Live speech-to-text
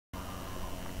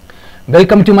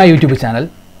Welcome to my YouTube channel.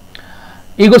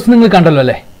 This question you can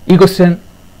see. This question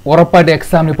is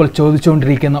exam question.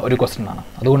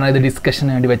 That's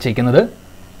discussion.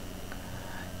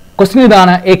 Question is,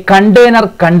 a container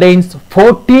contains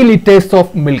 40 liters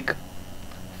of milk.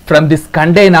 From this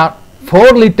container,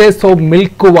 4 liters of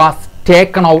milk was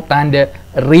taken out and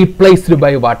replaced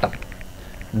by water.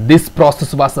 This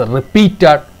process was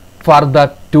repeated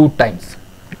further 2 times.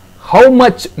 How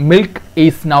much milk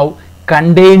is now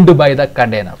contained by the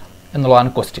container? That's the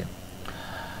question.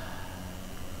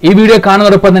 This video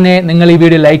you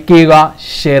video like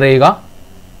share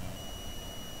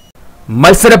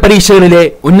മത്സര പരീക്ഷകളിലെ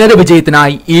ഉന്നത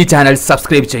വിജയത്തിനായി ഈ channel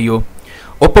subscribe ചെയ്യൂ.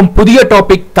 ഒപ്പം പുതിയ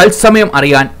topic തത്സമയം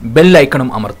അറിയാൻ bell ഐക്കണും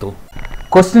അമർത്തൂ.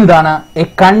 Question ഇതാണ്. A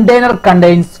container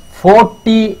contains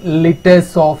 40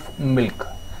 litres of milk.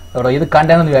 ഇത്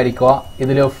കണ്ടെയ്നർ എന്ന് വിചാരിക്കുക.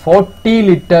 ഇതിൽ 40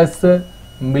 ലിറ്റേഴ്സ്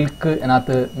മിൽക്ക്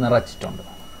ഇതിനകത്ത് നിറച്ചിട്ടുണ്ട്.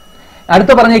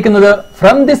 അടുത്ത പറഞ്ഞിരിക്കുന്നത്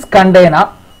from this container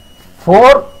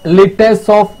 4 litres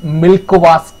of milk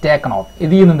was taken out.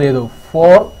 ഇതിൽ നിന്ന് എന്ത് ചെയ്തു?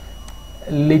 4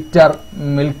 ലിറ്റർ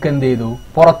മിൽക്ക് എന്ത് ചെയ്തു?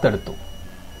 പുറത്തെടുത്തു.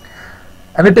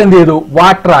 എന്നിട്ട് എന്ത് ചെയ്തു?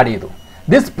 വാട്ടർ ആഡ് ചെയ്തു.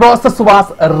 This process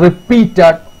was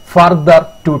repeated further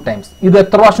 2 times. ഇത്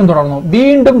എത്ര പ്രാവശ്യം തുടർന്നു?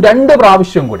 വീണ്ടും 2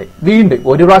 പ്രാവശ്യം കൂടി. വീണ്ടും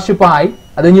ഒരു പ്രാവശ്യം ഇപ്പൊ ആയി,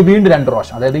 അത് കഴിഞ്ഞ് വീണ്ടും 2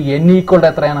 പ്രാവശ്യം. അതായത് n ഈക്വൽ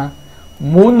എത്രയാണ്?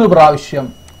 3 പ്രാവശ്യം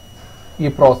ഈ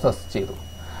പ്രോസസ് ചെയ്തു.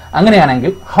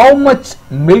 അങ്ങനെയാണെങ്കിൽ how much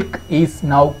milk is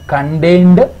now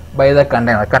contained by the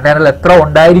container? കണ്ടെയ്നറിൽ എത്ര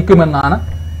ഉണ്ടായിരിക്കുമെന്നാണ്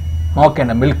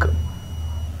നോക്കേണ്ടത്. മിൽക്ക്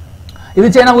ഇത്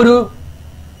ചെയ്യാൻ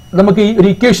നമുക്ക് ഒരു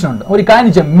ഇക്വേഷൻ ഉണ്ട്. ഒരു കാര്യം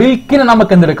ചെയ്യാം. മിൽക്കിനെ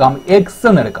നമുക്ക് എന്തെടുക്കാം? എക്സ്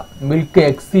എന്ന് എടുക്കാം. മിൽക്ക്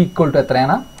എക്സ് ഈക്വൽ ടു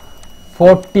എത്രയാണ്?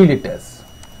 40 ലിറ്റേഴ്സ്.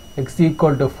 X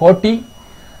equal to 40.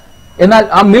 എന്നാൽ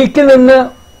ആ മിൽക്കിൽ നിന്ന്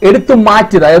എടുത്തു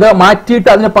മാറ്റിയത്, അതായത് മാറ്റിയിട്ട്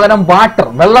അതിന് പകരം വാട്ടർ,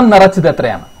 വെള്ളം നിറച്ചത്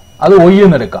എത്രയാണ്? അത് ഒയ്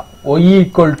എന്ന് എടുക്കാം. ഒയ്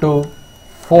ഈക്വൽ ടു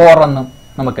 4 എന്നും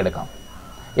നമുക്ക് എടുക്കാം.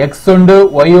 എക്സ് ഉണ്ട്,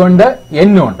 വൈ ഉണ്ട്,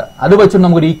 എന്നും ഉണ്ട്. അത് വെച്ചിട്ട്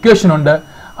നമുക്കൊരു ഇക്വേഷൻ ഉണ്ട്.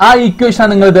 ആ ഇക്വേഷൻ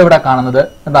നിങ്ങൾ ഇത് എവിടെ കാണുന്നത്?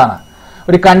 എന്താണ്?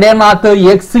 ഒരു കണ്ടെയ്നറിനകത്ത്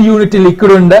എക്സ് യൂണിറ്റ്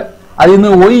ലിക്വിഡ് ഉണ്ട്. അതിൽ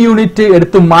നിന്ന് ഒയ് യൂണിറ്റ്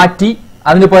എടുത്ത് മാറ്റി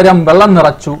അതിന് പകരം വെള്ളം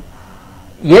നിറച്ചു.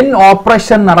 എൻ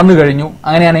ഓപ്പറേഷൻ നടന്നു കഴിഞ്ഞു.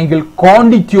 അങ്ങനെയാണെങ്കിൽ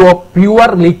ക്വാണ്ടിറ്റി ഓഫ് പ്യുവർ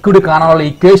ലിക്വിഡ് കാണാനുള്ള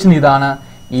ഇക്വേഷൻ ഇതാണ്.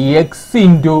 X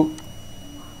into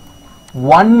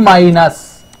 1 minus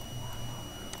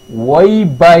Y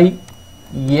by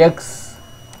X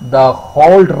the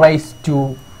whole raise to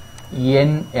N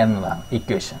എന്നതാണ്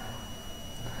ഇക്വേഷൻ.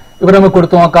 ഇവിടെ നമുക്ക്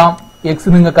കൊടുത്തു നോക്കാം. എക്സ്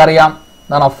നിങ്ങൾക്കറിയാം,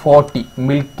 40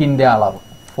 മിൽക്കിന്റെ അളവ്.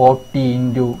 40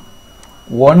 ഇൻറ്റു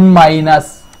 1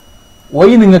 മൈനസ് വൈ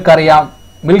നിങ്ങൾക്കറിയാം,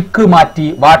 മിൽക്ക് മാറ്റി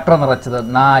വാട്ടർ നിറച്ചത്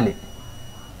 4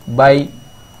 ബൈ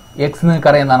എക്സ്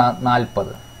നിങ്ങൾക്കറിയാം എന്താണ്?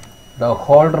 40. The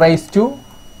whole raise to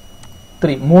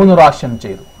 3. 3 പ്രാവശ്യം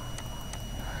ചെയ്തു.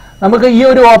 നമുക്ക് ഈ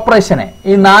ഒരു ഓപ്പറേഷനെ,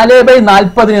 ഈ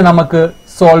 4/40 നമുക്ക്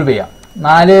സോൾവ് ചെയ്യാം.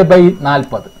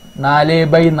 4/40.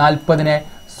 4/40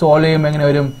 സോൾവ് ചെയ്യുമ്പോൾ എങ്ങനെ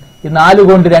വരും? ഈ 4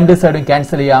 കൊണ്ട് 2 സൈഡും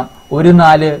ക്യാൻസൽ ചെയ്യാം. 1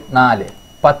 4 4,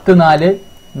 10 4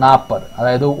 40.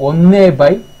 അതായത്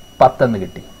 1/10 എന്ന്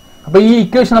കിട്ടി. അപ്പൊ ഈ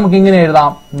ഇക്വേഷൻ നമുക്ക് ഇങ്ങനെ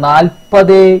എഴുതാം.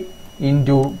 40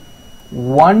 into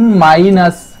 1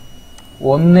 minus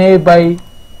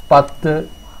 1/10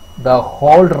 the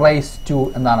whole raise to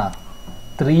എന്താണ്?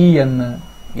 3 എന്ന്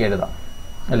എഴുതാം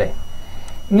അല്ലെ?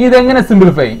 ഇനി ഇതെങ്ങനെ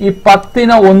സിംപ്ലിഫൈ? ഈ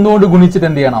 10നെ 1 കൊണ്ട് ഗുണിച്ചിട്ട്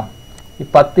എന്ത് ചെയ്യണം? ഈ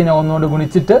 10നെ 1 കൊണ്ട്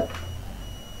ഗുണിച്ചിട്ട്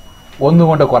 1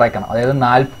 കൊണ്ട് കുറയ്ക്കണം. അതായത്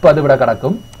 40 ഇവിടെ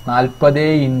കിടക്കും. 40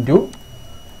 ഇൻറ്റു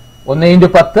 1 ഇൻറ്റു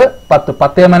 10 10.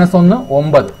 10 മൈനസ് 1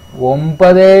 9.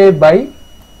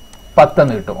 9/10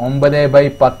 എന്ന് കിട്ടും.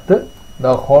 9/10 ദ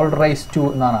ഹോൾ റൈസ് ടു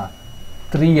എന്നാണ്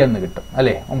 3 എന്ന് കിട്ടും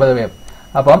അല്ലെ? 9.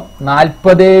 അപ്പം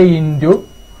 40 ഇൻറ്റു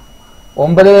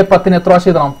 9/10 എത്ര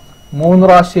പ്രാവശ്യം എഴുതണം? 3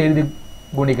 പ്രാവശ്യം എഴുതി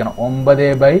ഗുണിക്കണം.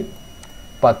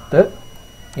 9/10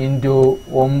 ഇൻറ്റു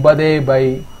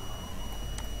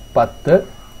 9/10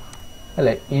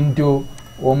 അല്ലെ? ഇൻറ്റു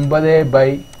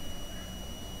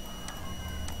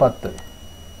 9/10.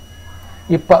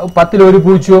 ഈ 10ൽ ഒരു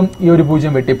പൂജ്യവും ഈ ഒരു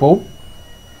പൂജ്യം വെട്ടിപ്പോവും.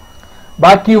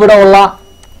 ബാക്കി ഇവിടെ ഉള്ള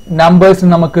നമ്പേഴ്സ്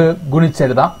നമുക്ക്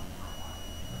ഗുണിച്ചെഴുതാം.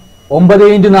 9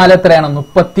 ഇൻറ്റു 4 എത്രയാണ്?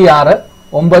 36.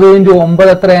 9 ഇൻറ്റു 9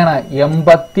 എത്രയാണ്?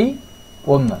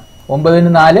 81. 9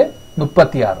 ഇൻറ്റു 4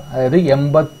 36. അതായത്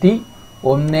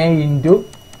 81 ഇൻറ്റു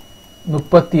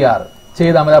 36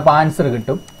 ചെയ്താൽ മതി. അപ്പൊ ആൻസർ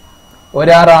കിട്ടും. 1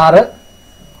 6 6,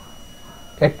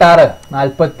 8 6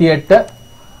 48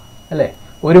 അല്ലെ?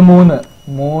 1 3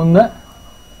 3,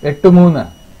 8 3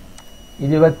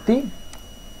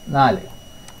 24.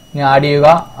 ഇനി ആഡ് ചെയ്യുക.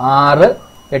 6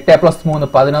 8 പ്ലസ് 3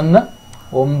 11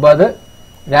 9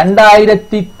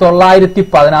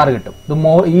 2916 കിട്ടും. ഇത്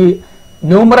ഈ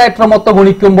ന്യൂമറേറ്റർ മൊത്തം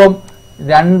ഗുണിക്കുമ്പോൾ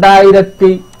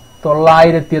 2900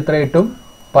 എത്ര കിട്ടും?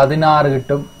 16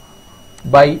 കിട്ടും.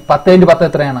 ബൈ 10 × 10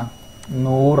 എത്രയാണ്?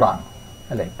 100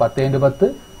 അല്ലെ 10 × 10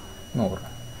 100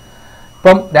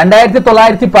 ഇപ്പം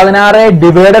 2916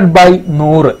 ഡിവൈഡഡ് ബൈ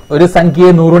 100 ഒരു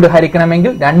സംഖ്യയെ 100 കൊണ്ട്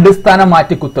ഹരിക്കണമെങ്കിൽ 2 സ്ഥാനം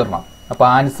മാറ്റി കുത്തിടണം അപ്പൊ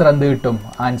ആൻസർ എന്ത് കിട്ടും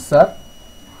ആൻസർ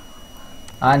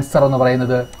എന്ന്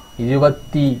പറയുന്നത്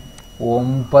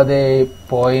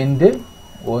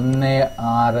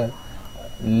 29.16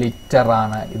 ലിറ്റർ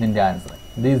ആണ് ഇതിന്റെ answer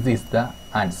this is the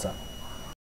answer